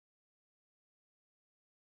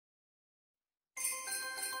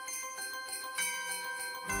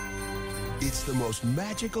It's the most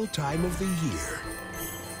magical time of the year,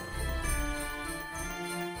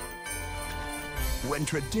 when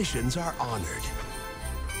traditions are honored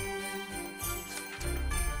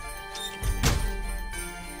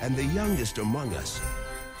and the youngest among us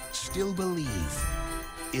still believe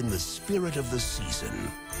in the spirit of the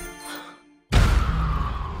season.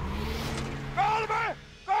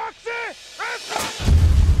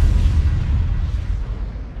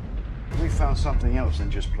 We found something else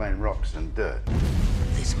than just plain rocks and dirt.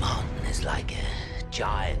 This mountain is like a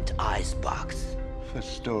giant icebox. For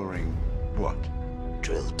storing what?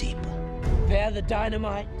 Drill deeper. Prepare the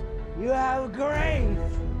dynamite. You have a grave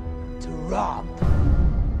to rob.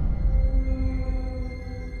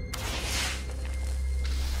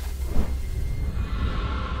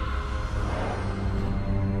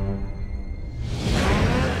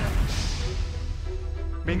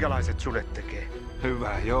 Minkälaiset sudet tekee?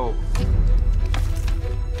 Hyvää joulua.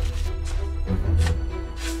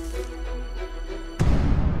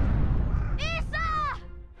 Isä!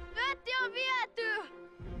 Vetti on viety!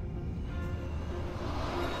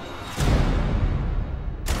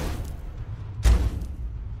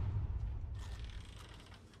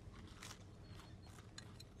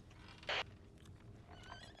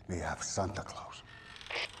 We have Santa Claus.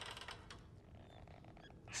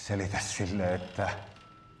 Selitä sille, että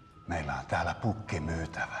meillä on täällä pukki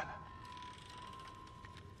myytävänä.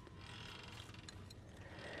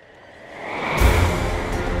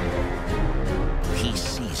 He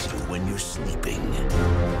sees you when you're sleeping.